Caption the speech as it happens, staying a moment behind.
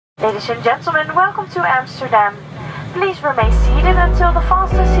Ladies and gentlemen, welcome to Amsterdam. Please remain seated until the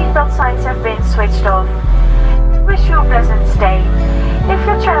fasten seatbelt signs have been switched off. We wish you a pleasant stay. If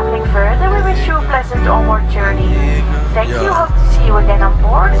you're traveling further, we wish you a pleasant onward journey. Thank you, hope to see you again on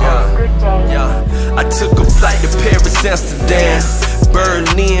board. Have a good day. I took a flight to Paris, Amsterdam,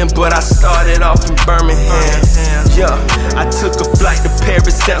 Berlin, but I started off in Birmingham. I took a flight to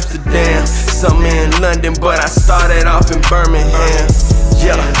Paris, Amsterdam, some in London, but I started off in Birmingham.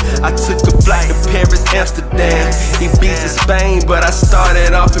 I took a flight to Paris, Amsterdam, Ibiza, Spain, but I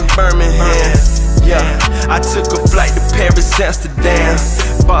started off in Birmingham. I took a flight to Paris, Amsterdam,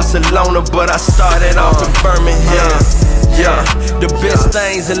 Barcelona, but I started off in Birmingham. The best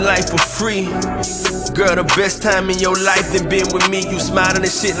things in life are free. Girl, the best time in your life then been with me. You smiling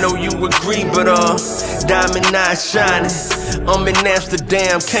and shit, know you agree. But diamond eyes shining, I'm in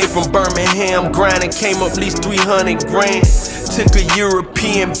Amsterdam. Came from Birmingham, grinding, came up at least 300 grand. Took a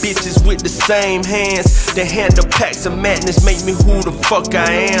European bitches with the same hands. They handle packs of madness, make me who the fuck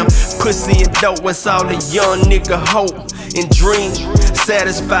I am. Pussy and dope, what's all a young nigga hope and dream.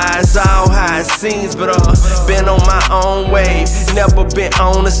 Satisfies all how it seems, but been on my own wave, never been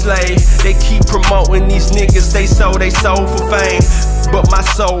on a slave. They keep promoting these niggas, they sold for fame, but my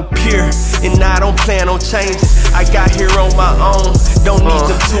soul pure, and I don't plan on changing. I got here on my own, don't need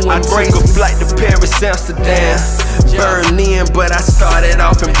them to embrace. I took a flight to Paris, Amsterdam, Berlin, but I started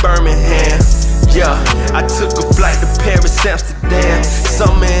off in Birmingham. I took a flight to Paris, Amsterdam,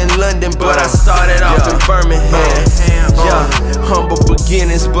 some in London, but I started off in Birmingham. Humble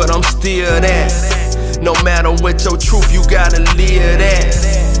beginnings, but I'm still that. No matter what your truth, you gotta live that.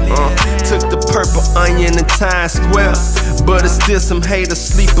 Took the purple onion in Times Square, but it's still some hater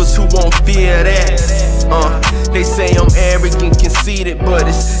sleepers who won't fear that. They say I'm arrogant, conceited, but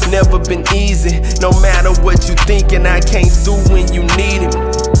it's never been easy. No matter what you thinking, I came through when you needed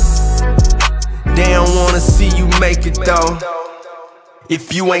me. They don't wanna see you make it though.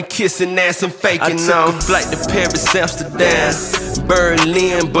 If you ain't kissing ass and faking, no. I took a flight to Paris, Amsterdam,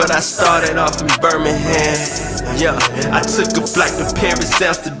 Berlin, but I started off in Birmingham. I took a flight to Paris,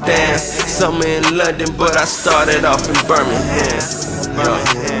 Amsterdam, some in London, but I started off in Birmingham.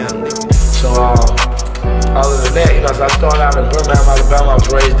 So other than that, you know, I started out in Birmingham, Alabama. I was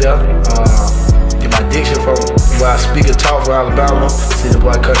raised there. Get my diction from where I speak and talk from Alabama. See the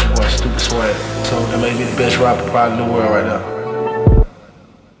boy, country boy, stupid swag. So that made me the best rapper probably in the world right now.